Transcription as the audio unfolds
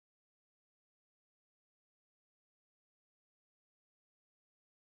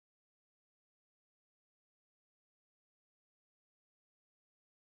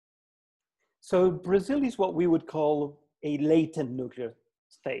So Brazil is what we would call a latent nuclear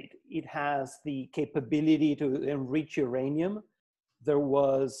state. It has the capability to enrich uranium. There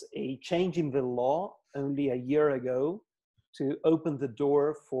was a change in the law only a year ago to open the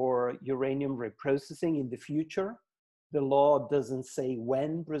door for uranium reprocessing in the future. The law doesn't say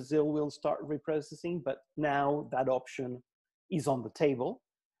when Brazil will start reprocessing, but now that option is on the table.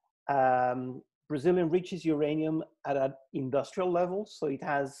 Brazil enriches uranium at an industrial level, so it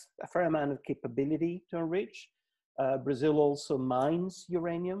has a fair amount of capability to enrich. Brazil also mines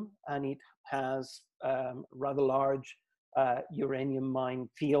uranium, and it has rather large uranium mine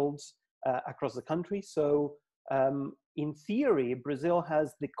fields across the country. So in theory, Brazil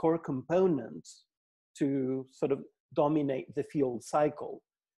has the core components to sort of dominate the fuel cycle.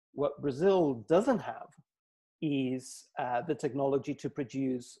 What Brazil doesn't have is the technology to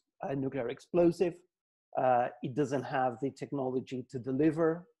produce a nuclear explosive. It doesn't have the technology to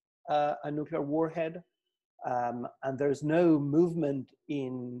deliver a nuclear warhead. And there's no movement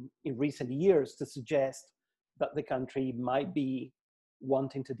in recent years to suggest that the country might be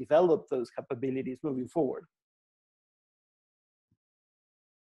wanting to develop those capabilities moving forward.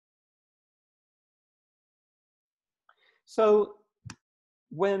 So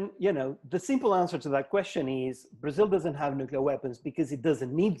when, the simple answer to that question is Brazil doesn't have nuclear weapons because it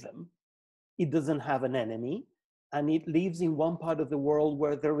doesn't need them. It doesn't have an enemy, and it lives in one part of the world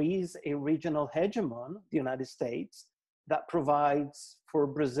where there is a regional hegemon, the United States, that provides for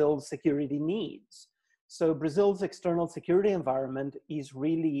Brazil's security needs. So Brazil's external security environment is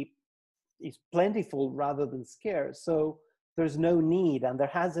plentiful rather than scarce. So there's no need, and there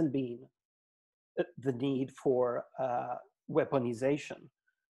hasn't been the need for weaponization.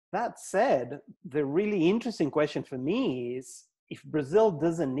 That said, the really interesting question for me is, if Brazil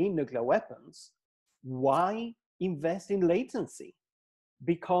doesn't need nuclear weapons, why invest in latency?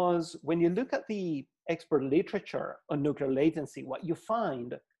 Because when you look at the expert literature on nuclear latency, what you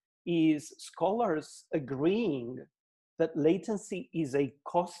find is scholars agreeing that latency is a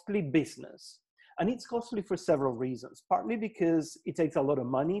costly business. And it's costly for several reasons, partly because it takes a lot of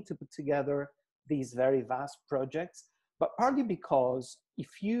money to put together these very vast projects, but partly because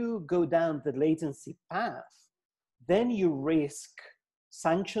if you go down the latency path, then you risk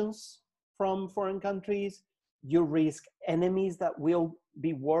sanctions from foreign countries, you risk enemies that will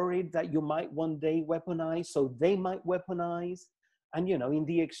be worried that you might one day weaponize, so they might weaponize. And in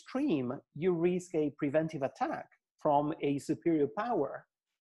the extreme, you risk a preventive attack from a superior power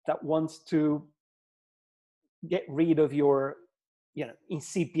that wants to get rid of your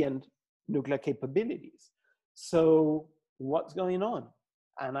incipient nuclear capabilities. So what's going on?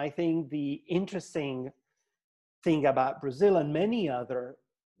 And I think the interesting thing about Brazil and many other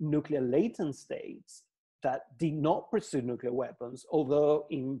nuclear latent states that did not pursue nuclear weapons, although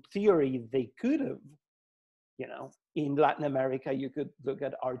in theory they could have, in Latin America, you could look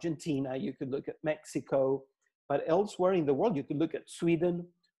at Argentina, you could look at Mexico, but elsewhere in the world, you could look at Sweden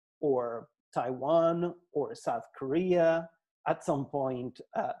or Taiwan or South Korea, at some point,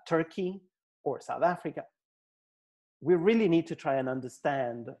 Turkey or South Africa. We really need to try and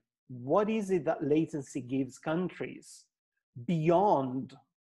understand what is it that latency gives countries beyond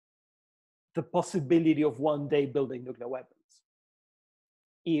the possibility of one day building nuclear weapons.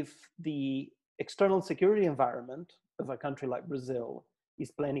 If the external security environment of a country like Brazil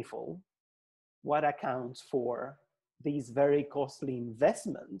is plentiful, what accounts for these very costly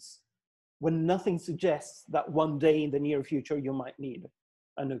investments when nothing suggests that one day in the near future you might need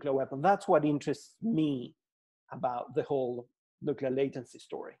a nuclear weapon? That's what interests me about the whole nuclear latency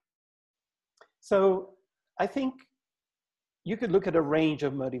story. So I think you could look at a range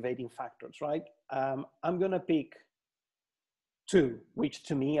of motivating factors, right? I'm gonna pick two, which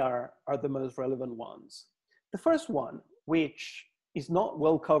to me are the most relevant ones. The first one, which is not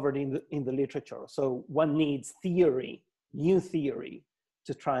well covered in the literature, so one needs theory, new theory,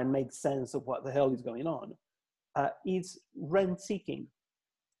 to try and make sense of what the hell is going on, is rent-seeking.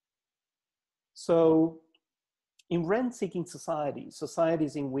 So in rent-seeking societies,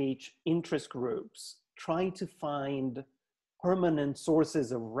 societies in which interest groups try to find permanent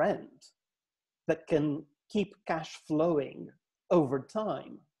sources of rent that can keep cash flowing over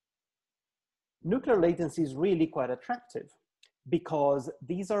time, nuclear latency is really quite attractive because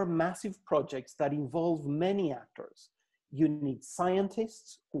these are massive projects that involve many actors. You need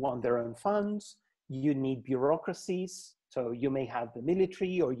scientists who want their own funds, you need bureaucracies, so you may have the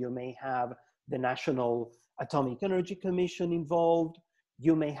military or you may have the National Atomic Energy Commission involved.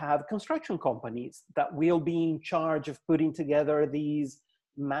 You may have construction companies that will be in charge of putting together these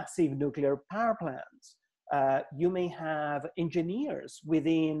massive nuclear power plants. You may have engineers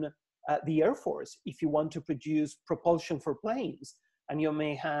within the Air Force if you want to produce propulsion for planes. And you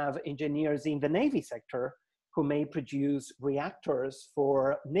may have engineers in the Navy sector who may produce reactors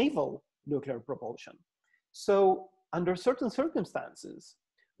for naval nuclear propulsion. So under certain circumstances,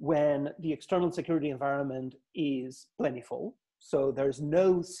 when the external security environment is plentiful, so there's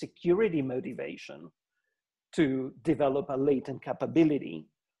no security motivation to develop a latent capability,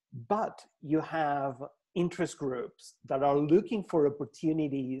 but you have interest groups that are looking for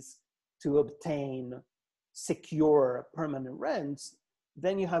opportunities to obtain secure permanent rents,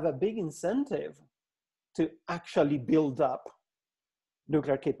 then you have a big incentive to actually build up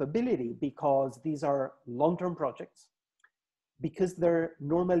nuclear capability, because these are long-term projects. Because they're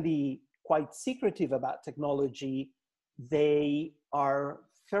normally quite secretive about technology, they are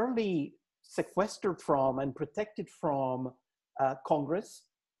fairly sequestered from and protected from Congress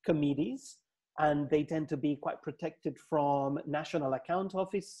committees, and they tend to be quite protected from national account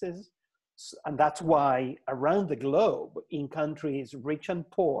offices. And that's why around the globe, in countries rich and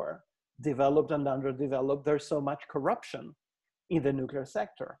poor, developed and underdeveloped, there's so much corruption in the nuclear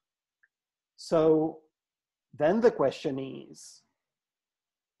sector. So then the question is,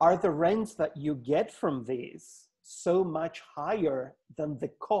 are the rents that you get from this so much higher than the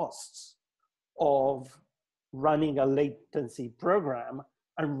costs of running a latency program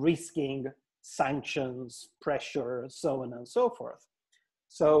and risking sanctions, pressure, so on and so forth?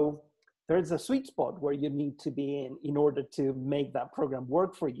 So there's a sweet spot where you need to be in order to make that program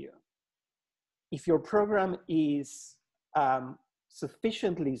work for you. If your program is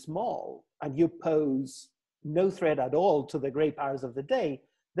sufficiently small and you pose no threat at all to the great powers of the day,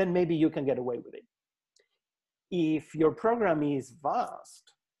 then maybe you can get away with it. If your program is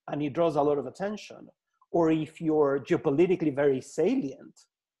vast and it draws a lot of attention, or if you're geopolitically very salient,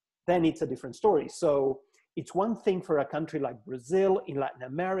 then it's a different story. So it's one thing for a country like Brazil in Latin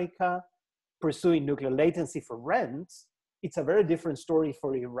America pursuing nuclear latency for rents. It's a very different story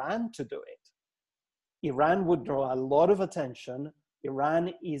for Iran to do it. Iran would draw a lot of attention.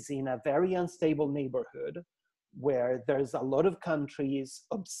 Iran is in a very unstable neighborhood where there's a lot of countries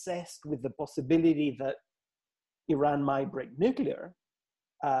obsessed with the possibility that Iran might break nuclear.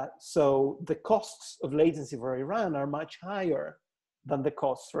 So the costs of latency for Iran are much higher than the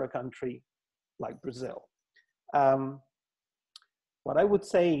costs for a country like Brazil. What I would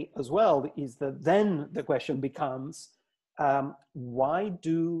say as well is that then the question becomes, why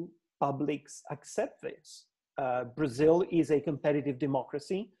do publics accept this? Brazil is a competitive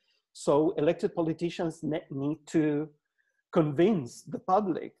democracy, so elected politicians need to convince the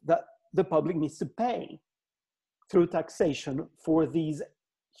public that the public needs to pay through taxation for these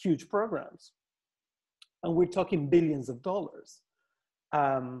huge programs. And we're talking billions of dollars.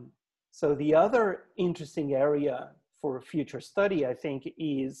 So the other interesting area for future study, I think,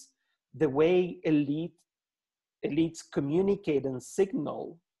 is the way elites communicate and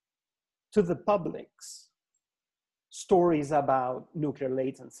signal to the publics stories about nuclear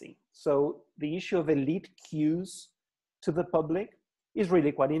latency. So the issue of elite cues to the public is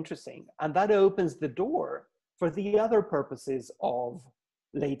really quite interesting. And that opens the door for the other purposes of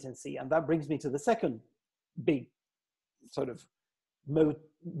latency. And that brings me to the second big sort of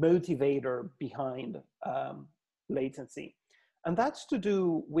motivator behind latency. And that's to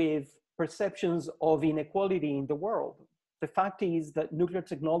do with perceptions of inequality in the world. The fact is that nuclear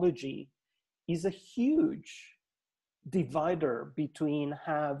technology is a huge divider between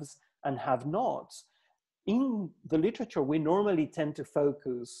haves and have-nots. In the literature, we normally tend to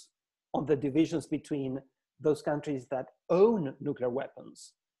focus on the divisions between those countries that own nuclear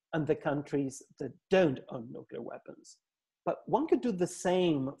weapons and the countries that don't own nuclear weapons. But one could do the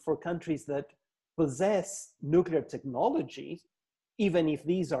same for countries that possess nuclear technology, even if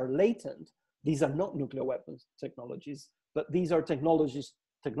these are latent. These are not nuclear weapons technologies, but these are technologies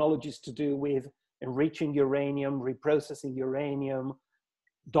to do with enriching uranium, reprocessing uranium,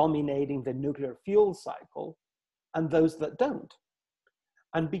 dominating the nuclear fuel cycle, and those that don't.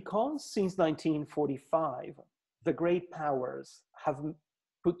 And because since 1945, the great powers have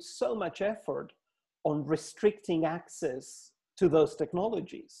put so much effort on restricting access to those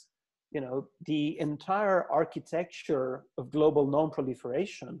technologies, you know, the entire architecture of global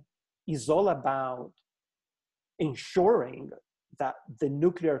non-proliferation is all about ensuring that the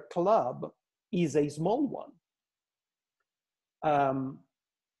nuclear club is a small one.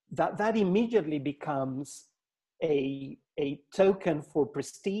 That immediately becomes a token for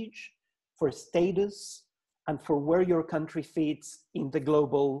prestige, for status, and for where your country fits in the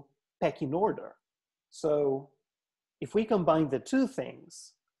global pecking order. So if we combine the two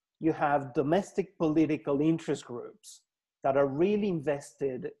things, you have domestic political interest groups that are really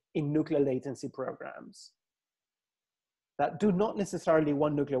invested in nuclear latency latencycycycy programs that do not necessarily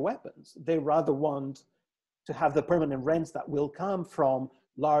want nuclear weapons. They rather want to have the permanent rents that will come from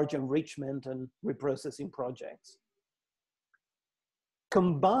large enrichment and reprocessing projects,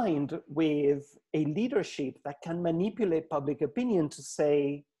 combined with a leadership that can manipulate public opinion to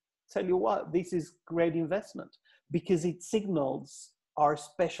say, tell you what, this is great investment, because it signals our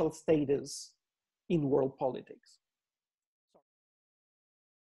special status in world politics.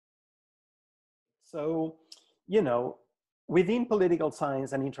 So, you know, within political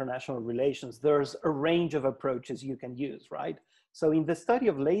science and international relations, there's a range of approaches you can use, right? So in the study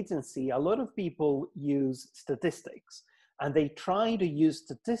of latency, a lot of people use statistics, and they try to use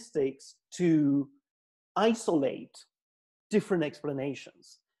statistics to isolate different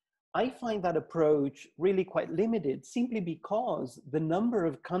explanations. I find that approach really quite limited, simply because the number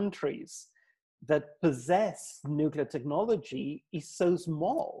of countries that possess nuclear technology is so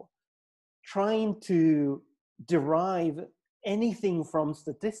small. Trying to derive anything from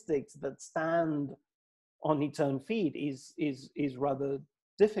statistics that stand on its own feet is rather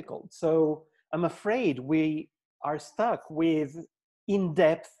difficult. So I'm afraid we are stuck with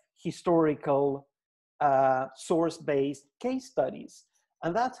in-depth historical source-based case studies.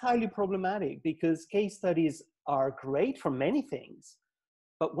 And that's highly problematic, because case studies are great for many things.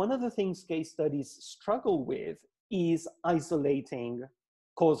 But one of the things case studies struggle with is isolating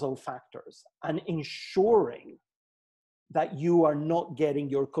causal factors and ensuring that you are not getting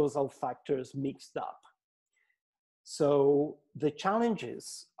your causal factors mixed up. So the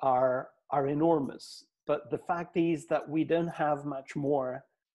challenges are enormous, but the fact is that we don't have much more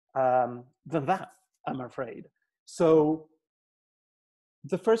than that, I'm afraid. So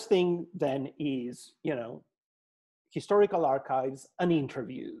the first thing then is, you know, historical archives and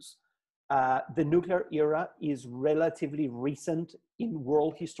interviews. The nuclear era is relatively recent in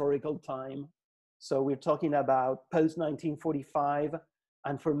world historical time. So we're talking about post-1945,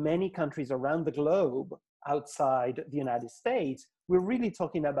 and for many countries around the globe outside the United States, we're really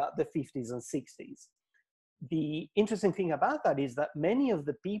talking about the 50s and 60s. The interesting thing about that is that many of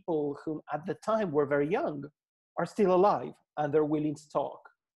the people who at the time were very young are still alive, and they're willing to talk.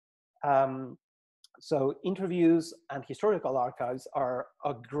 So interviews and historical archives are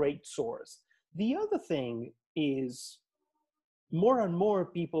a great source. The other thing is, more and more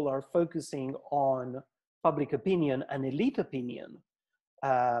people are focusing on public opinion and elite opinion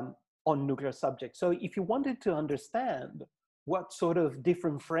on nuclear subjects. So if you wanted to understand what sort of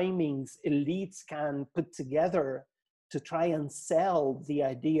different framings elites can put together to try and sell the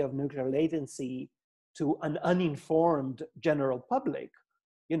idea of nuclear latency to an uninformed general public,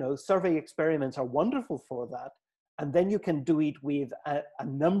 you know, survey experiments are wonderful for that. And then you can do it with a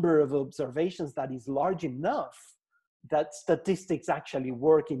number of observations that is large enough that statistics actually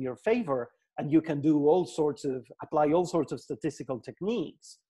work in your favor, and you can do apply all sorts of statistical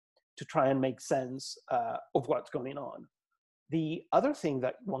techniques to try and make sense of what's going on. The other thing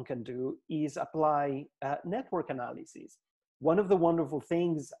that one can do is apply network analysis. One of the wonderful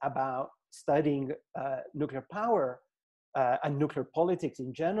things about studying nuclear power and nuclear politics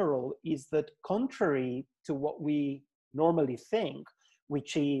in general is that, contrary to what we normally think,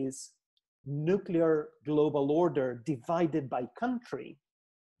 which is nuclear global order divided by country,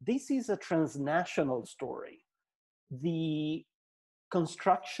 this is a transnational story. The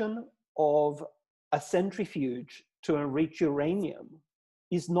construction of a centrifuge to enrich uranium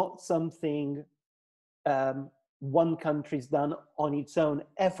is not something one country's done on its own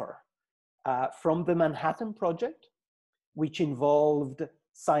ever. From the Manhattan Project, which involved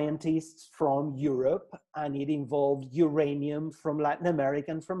scientists from Europe, and it involved uranium from Latin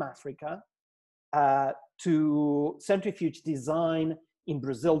America and from Africa, to centrifuge design in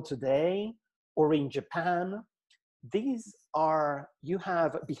Brazil today or in Japan. These are, you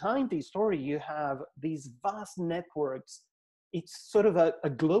have, behind the story, you have these vast networks. It's sort of a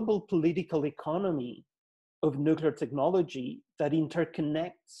global political economy of nuclear technology that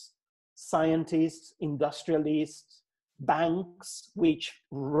interconnects scientists, industrialists, banks, which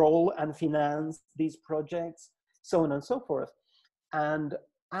roll and finance these projects, so on and so forth. And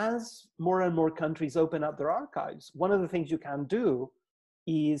as more and more countries open up their archives, one of the things you can do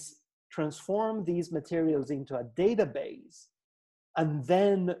is transform these materials into a database and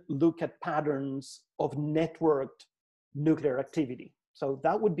then look at patterns of networked nuclear activity. So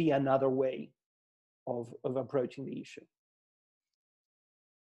that would be another way of approaching the issue.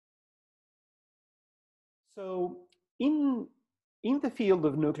 So in the field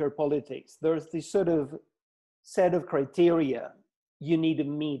of nuclear politics, there's this sort of set of criteria you need to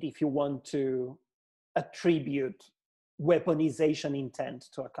meet if you want to attribute weaponization intent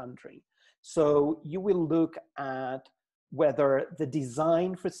to a country. So you will look at whether the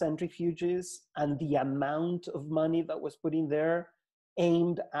design for centrifuges and the amount of money that was put in there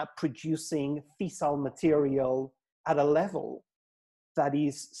aimed at producing fissile material at a level that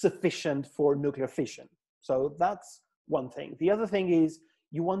is sufficient for nuclear fission. So that's one thing. The other thing is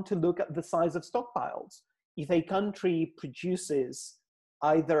you want to look at the size of stockpiles. If a country produces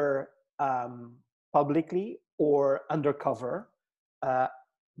either publicly or undercover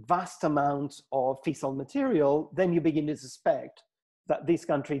vast amounts of fissile material, then you begin to suspect that this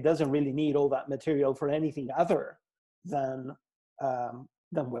country doesn't really need all that material for anything other than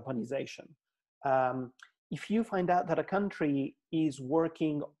weaponization. If you find out that a country is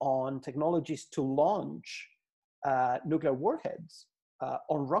working on technologies to launch nuclear warheads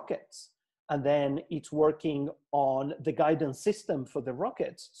on rockets, and then it's working on the guidance system for the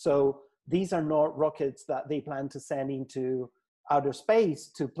rockets. So these are not rockets that they plan to send into outer space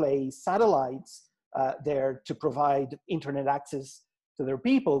to place satellites there to provide internet access to their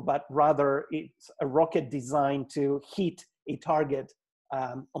people, but rather it's a rocket designed to hit a target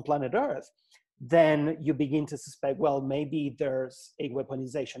on planet Earth. Then you begin to suspect, well, maybe there's a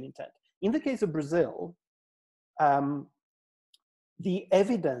weaponization intent. In the case of Brazil, the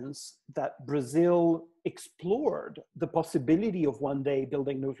evidence that Brazil explored the possibility of one day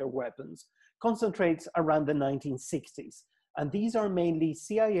building nuclear weapons concentrates around the 1960s. And these are mainly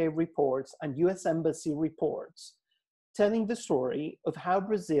CIA reports and US Embassy reports telling the story of how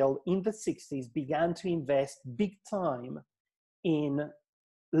Brazil in the 60s began to invest big time in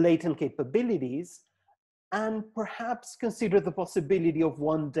latent capabilities and perhaps consider the possibility of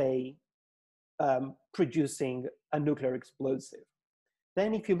one day producing a nuclear explosive.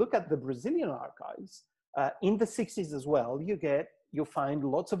 Then if you look at the Brazilian archives, in the 60s as well, you find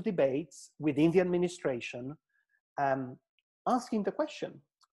lots of debates within the administration asking the question,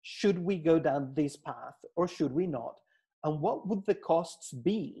 should we go down this path or should we not? And what would the costs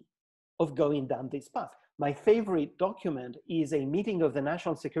be of going down this path? My favorite document is a meeting of the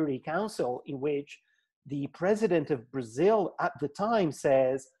National Security Council in which the president of Brazil at the time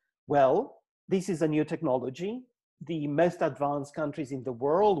says, well, this is a new technology. The most advanced countries in the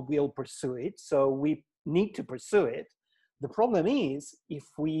world will pursue it, so we need to pursue it. The problem is, if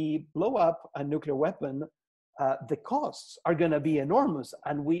we blow up a nuclear weapon, the costs are going to be enormous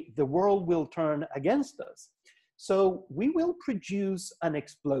and the world will turn against us. So we will produce an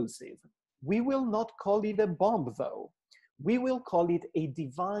explosive. We will not call it a bomb, though. We will call it a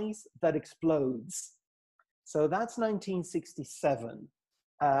device that explodes. So that's 1967.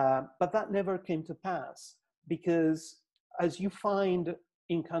 But that never came to pass because, as you find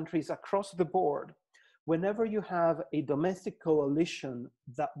in countries across the board, whenever you have a domestic coalition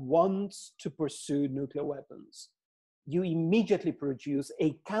that wants to pursue nuclear weapons, you immediately produce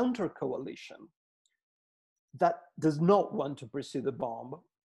a counter coalition that does not want to pursue the bomb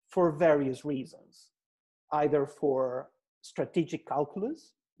for various reasons. Either for strategic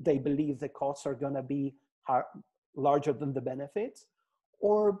calculus, they believe the costs are going to be larger than the benefits,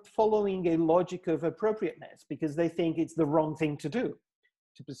 or following a logic of appropriateness because they think it's the wrong thing to do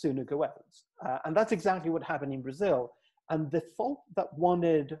to pursue nuclear weapons. And that's exactly what happened in Brazil. And the folk that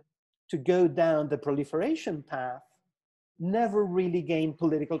wanted to go down the proliferation path never really gained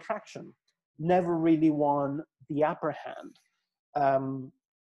political traction, never really won the upper hand.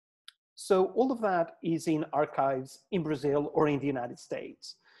 So all of that is in archives in Brazil or in the United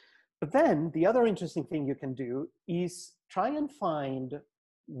States. But then the other interesting thing you can do is try and find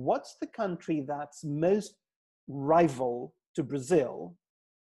what's the country that's most rival to Brazil,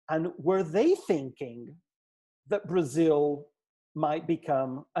 and were they thinking that Brazil might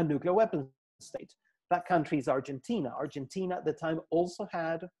become a nuclear weapons state? That country is Argentina. Argentina at the time also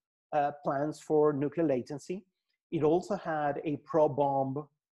had plans for nuclear latency. It also had a pro-bomb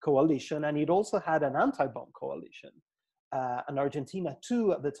coalition, and it also had an anti-bomb coalition. And Argentina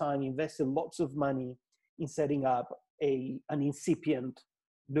too at the time invested lots of money in setting up an incipient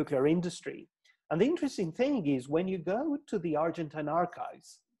nuclear industry. And the interesting thing is when you go to the Argentine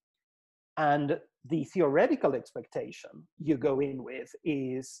archives, and the theoretical expectation you go in with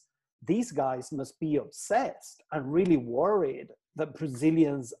is these guys must be obsessed and really worried that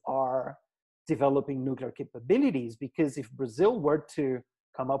Brazilians are developing nuclear capabilities, because if Brazil were to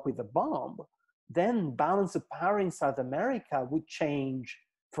come up with a bomb, then balance of power in South America would change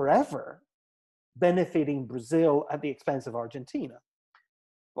forever, benefiting Brazil at the expense of Argentina.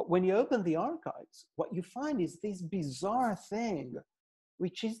 But when you open the archives, what you find is this bizarre thing,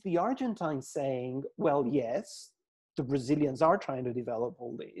 which is the Argentines saying, well, yes, the Brazilians are trying to develop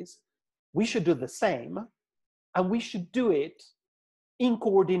all these. We should do the same. And we should do it in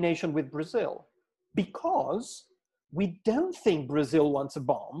coordination with Brazil, because we don't think Brazil wants a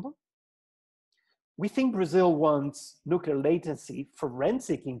bomb. We think Brazil wants nuclear latency for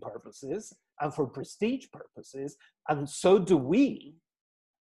rent-seeking purposes and for prestige purposes, and so do we.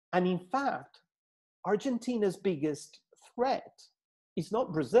 And in fact, Argentina's biggest threat is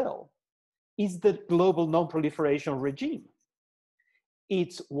not Brazil, it's the global non-proliferation regime.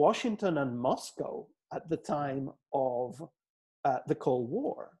 It's Washington and Moscow at the time of the Cold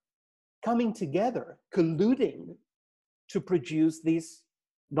War coming together, colluding to produce this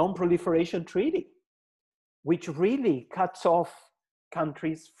non-proliferation treaty, which really cuts off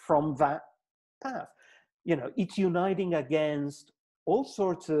countries from that path. You know, it's uniting against all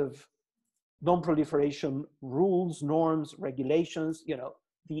sorts of non-proliferation rules, norms, regulations. You know,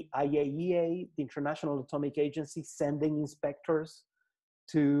 the IAEA, the International Atomic Agency, sending inspectors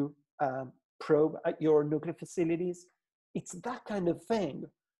to probe at your nuclear facilities. It's that kind of thing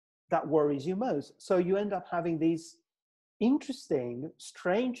that worries you most. So you end up having these interesting,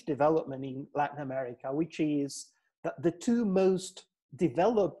 strange development in Latin America, which is that the two most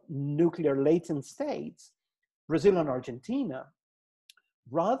developed nuclear latent states, Brazil and Argentina,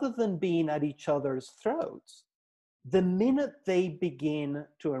 rather than being at each other's throats, the minute they begin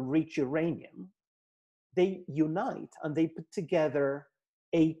to enrich uranium, they unite and they put together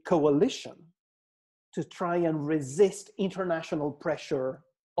a coalition to try and resist international pressure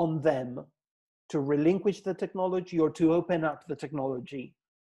on them to relinquish the technology or to open up the technology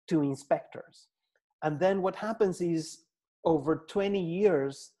to inspectors. And then what happens is, over 20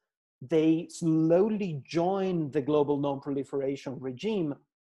 years, they slowly join the global non-proliferation regime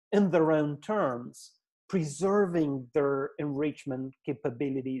in their own terms, preserving their enrichment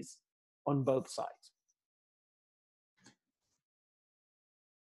capabilities on both sides.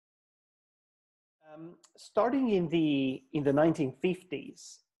 Starting in the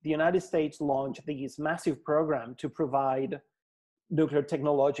 1950s, the United States launched this massive program to provide nuclear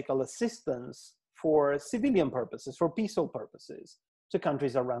technological assistance for civilian purposes, for peaceful purposes, to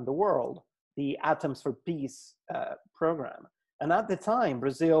countries around the world, the Atoms for Peace program. And at the time,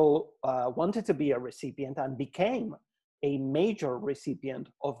 Brazil wanted to be a recipient and became a major recipient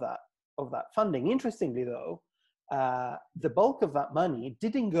of that funding. Interestingly, though, the bulk of that money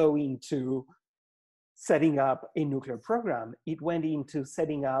didn't go into setting up a nuclear program. It went into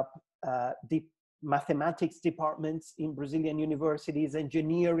setting up mathematics departments in Brazilian universities,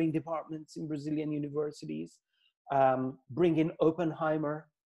 engineering departments in Brazilian universities, bringing Oppenheimer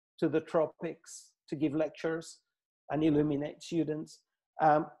to the tropics to give lectures and illuminate students.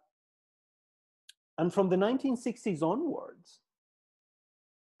 And from the 1960s onwards,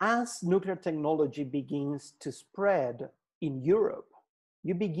 as nuclear technology begins to spread in Europe,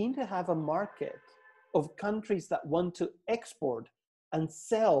 you begin to have a market of countries that want to export and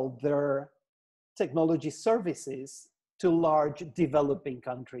sell their technology services to large developing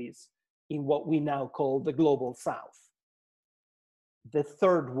countries in what we now call the global south, the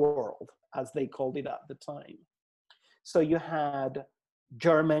third world, as they called it at the time. So you had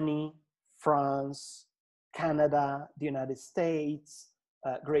Germany, France, Canada, the United States,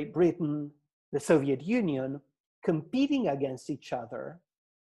 Great Britain, the Soviet Union, competing against each other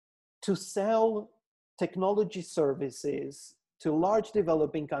to sell technology services to large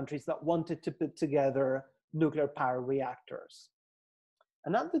developing countries that wanted to put together nuclear power reactors.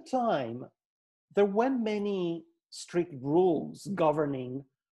 And at the time, there weren't many strict rules governing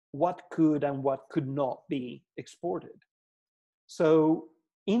what could and what could not be exported. So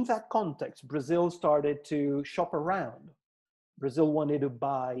in that context, Brazil started to shop around. Brazil wanted to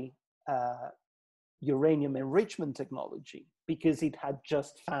buy uranium enrichment technology because it had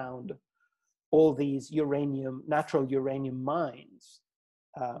just found all these natural uranium mines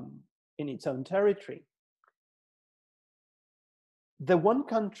in its own territory. The one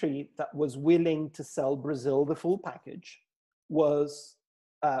country that was willing to sell Brazil the full package was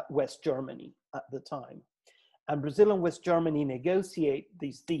West Germany at the time. And Brazil and West Germany negotiate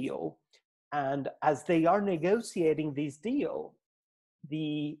this deal. And as they are negotiating this deal,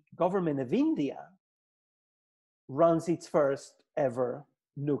 the government of India runs its first ever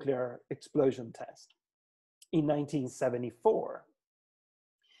nuclear explosion test in 1974.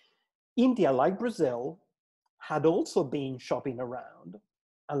 India, like Brazil, had also been shopping around.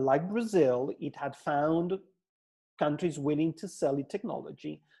 And like Brazil, it had found countries willing to sell it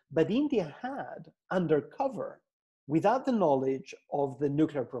technology. But India had, undercover, without the knowledge of the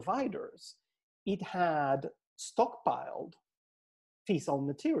nuclear providers, it had stockpiled fissile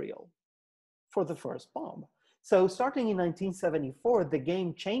material for the first bomb. So starting in 1974, the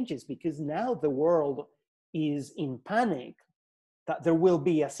game changes because now the world is in panic that there will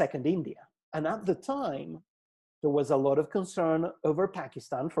be a second India. And at the time, there was a lot of concern over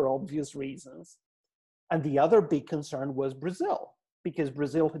Pakistan for obvious reasons. And the other big concern was Brazil, because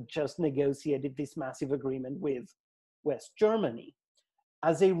Brazil had just negotiated this massive agreement with West Germany.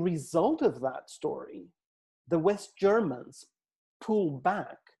 As a result of that story, the West Germans pull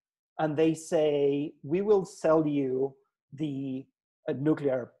back and they say, we will sell you the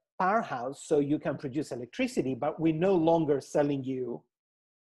nuclear powerhouse so you can produce electricity, but we're no longer selling you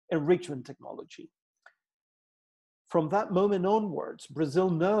enrichment technology. From that moment onwards, Brazil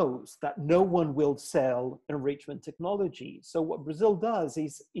knows that no one will sell enrichment technology. So what Brazil does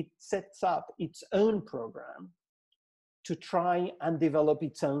is it sets up its own program to try and develop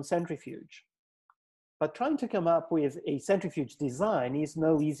its own centrifuge. But trying to come up with a centrifuge design is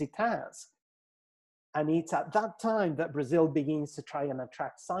no easy task. And it's at that time that Brazil begins to try and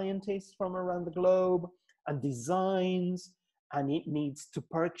attract scientists from around the globe and designs, and it needs to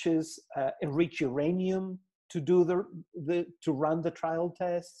purchase enriched uranium to do to run the trial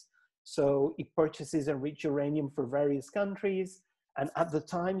tests. So it purchases enriched uranium for various countries. And at the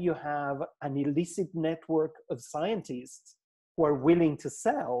time, you have an illicit network of scientists who are willing to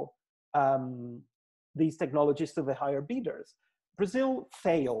sell these technologies to the higher bidders. Brazil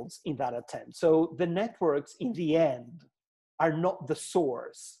fails in that attempt. So the networks in the end are not the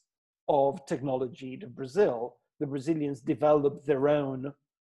source of technology to Brazil. The Brazilians develop their own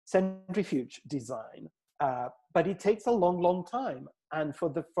centrifuge design, but it takes a long, long time. And for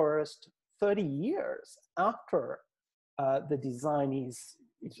the first 30 years after the design is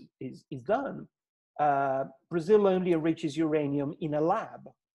done, Brazil only enriches uranium in a lab.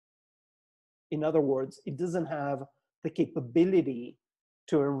 In other words, it doesn't have the capability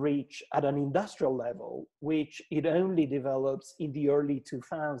to enrich at an industrial level, which it only develops in the early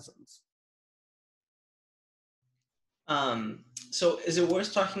 2000s. So is it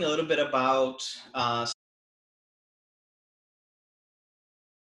worth talking a little bit about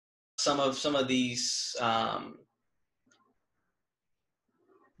some of these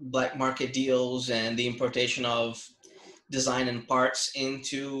black market deals and the importation of design and parts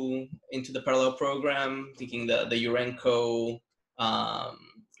into the parallel program, thinking the Urenco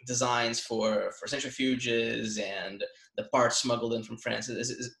designs for centrifuges and the parts smuggled in from France?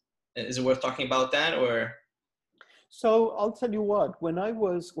 Is it worth talking about that, or? So I'll tell you what, when I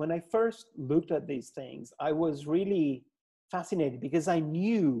first looked at these things, I was really fascinated because I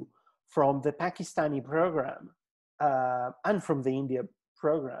knew from the Pakistani program and from the India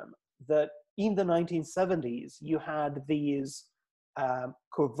program that in the 1970s, you had these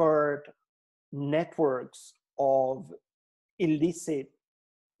covert networks of illicit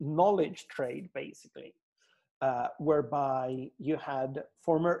knowledge trade, basically, whereby you had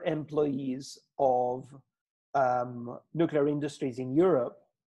former employees of nuclear industries in Europe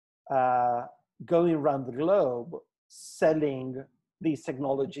going around the globe selling these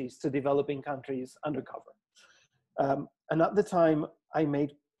technologies to developing countries undercover. And at the time, I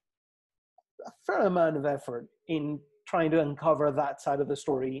made a fair amount of effort in trying to uncover that side of the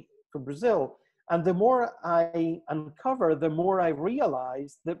story for Brazil. And the more I uncover, the more I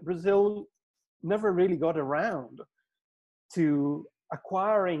realized that Brazil never really got around to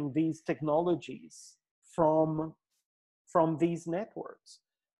acquiring these technologies from these networks.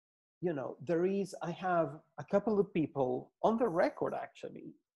 You know, I have a couple of people on the record,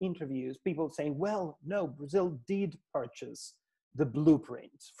 actually, interviews, people saying, well, no, Brazil did purchase the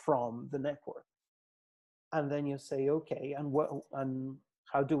blueprints from the network. And then you say, okay, and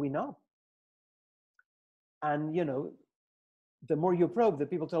how do we know? And, you know, the more you probe, the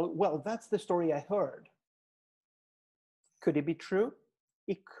people tell, well, that's the story I heard. Could it be true?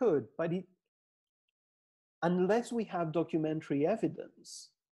 It could, but unless we have documentary evidence,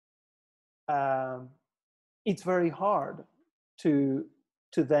 it's very hard to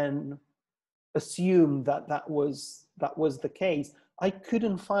then assume that was the case. I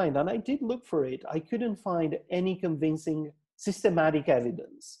couldn't find, and I did look for it, I couldn't find any convincing systematic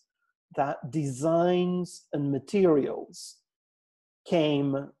evidence that designs and materials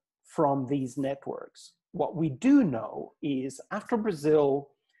came from these networks. What we do know is after Brazil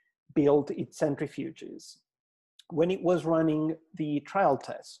built its centrifuges, when it was running the trial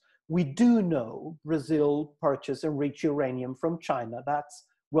tests, we do know Brazil purchased enriched uranium from China. That's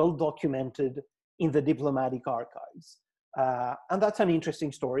well documented in the diplomatic archives. And that's an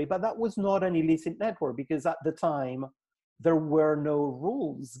interesting story, but that was not an illicit network because at the time, there were no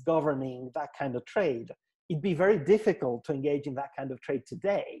rules governing that kind of trade. It'd be very difficult to engage in that kind of trade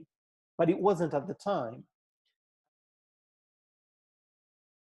today, but it wasn't at the time.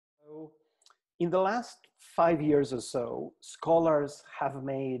 So in the last 5 years or so, scholars have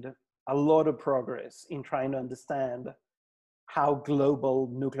made a lot of progress in trying to understand how global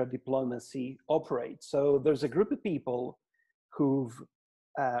nuclear diplomacy operates. So there's a group of people who've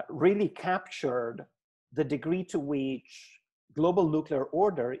really captured the degree to which global nuclear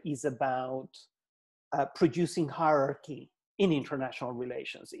order is about producing hierarchy in international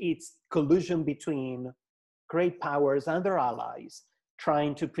relations. It's collusion between great powers and their allies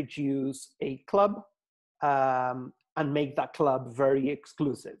trying to produce a club and make that club very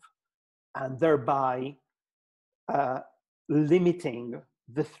exclusive, and thereby limiting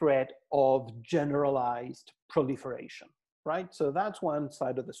the threat of generalized proliferation, right? So that's one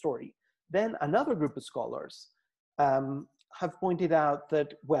side of the story. Then another group of scholars have pointed out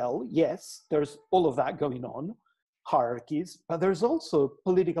that, well, yes, there's all of that going on, hierarchies, but there's also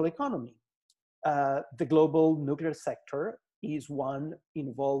political economy. The global nuclear sector is one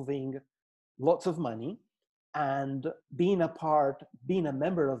involving lots of money, and being a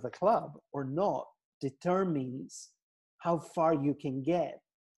member of the club or not determines how far you can get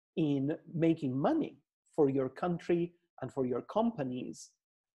in making money for your country and for your companies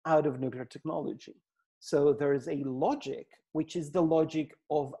out of nuclear technology. So there is a logic, which is the logic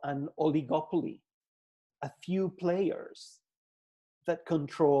of an oligopoly, a few players that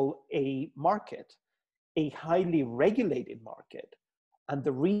control a market, a highly regulated market. And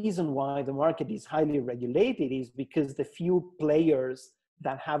the reason why the market is highly regulated is because the few players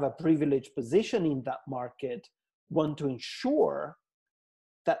that have a privileged position in that market want to ensure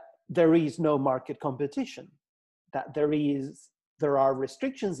that there is no market competition, that there are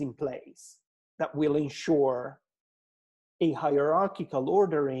restrictions in place that will ensure a hierarchical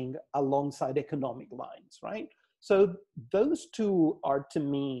ordering alongside economic lines, right? So those two are, to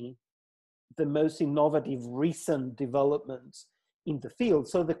me, the most innovative recent developments in the field.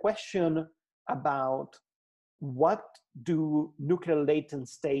 So the question about what do nuclear latent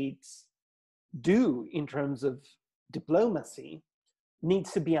states do in terms of diplomacy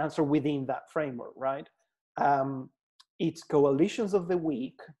needs to be answered within that framework, right? It's coalitions of the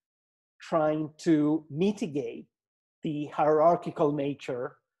weak trying to mitigate the hierarchical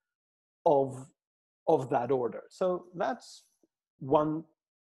nature of that order. So that's one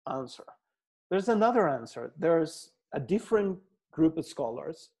answer. There's another answer. There's a different group of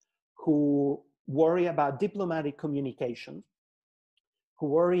scholars who worry about diplomatic communication, who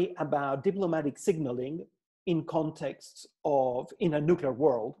worry about diplomatic signaling in contexts in a nuclear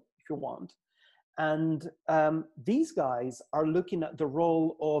world, if you want. And these guys are looking at the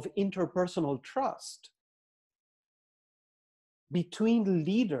role of interpersonal trust between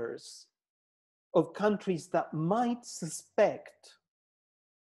leaders of countries that might suspect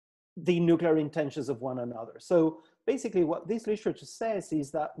the nuclear intentions of one another. So basically what this literature says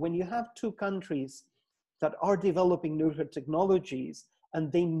is that when you have two countries that are developing nuclear technologies and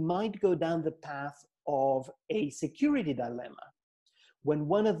they might go down the path of a security dilemma, when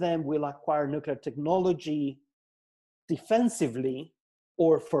one of them will acquire nuclear technology defensively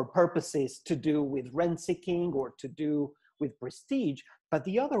or for purposes to do with rent-seeking or to do with prestige, but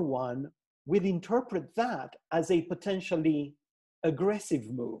the other one will interpret that as a potentially aggressive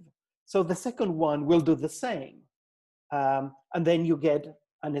move. So the second one will do the same. And then you get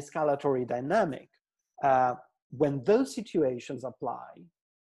an escalatory dynamic. When those situations apply,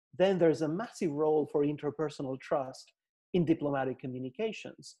 then there's a massive role for interpersonal trust in diplomatic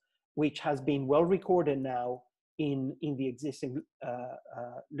communications, which has been well recorded now in the existing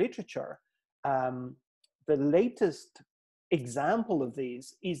literature. The latest example of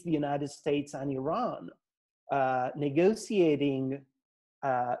this is the United States and Iran negotiating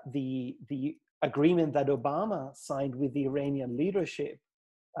the agreement that Obama signed with the Iranian leadership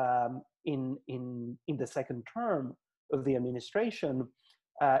in the second term of the administration.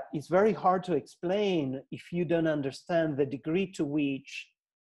 It's very hard to explain if you don't understand the degree to which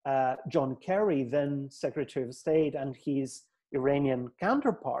John Kerry, then Secretary of State, and his Iranian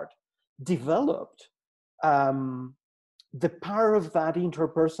counterpart developed the power of that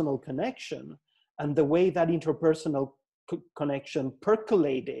interpersonal connection and the way that interpersonal connection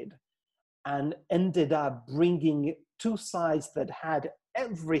percolated and ended up bringing two sides that had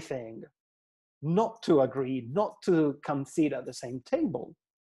everything not to agree, not to come sit at the same table.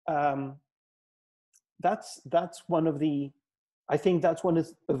 That's one of the, I think that's one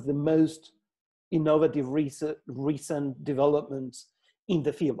of the most innovative recent developments in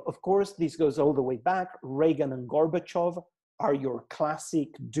the field. Of course, this goes all the way back. Reagan and Gorbachev are your classic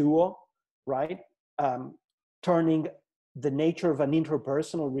duo, right? Turning the nature of an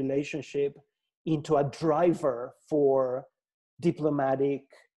interpersonal relationship into a driver for diplomatic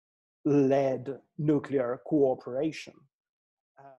led nuclear cooperation.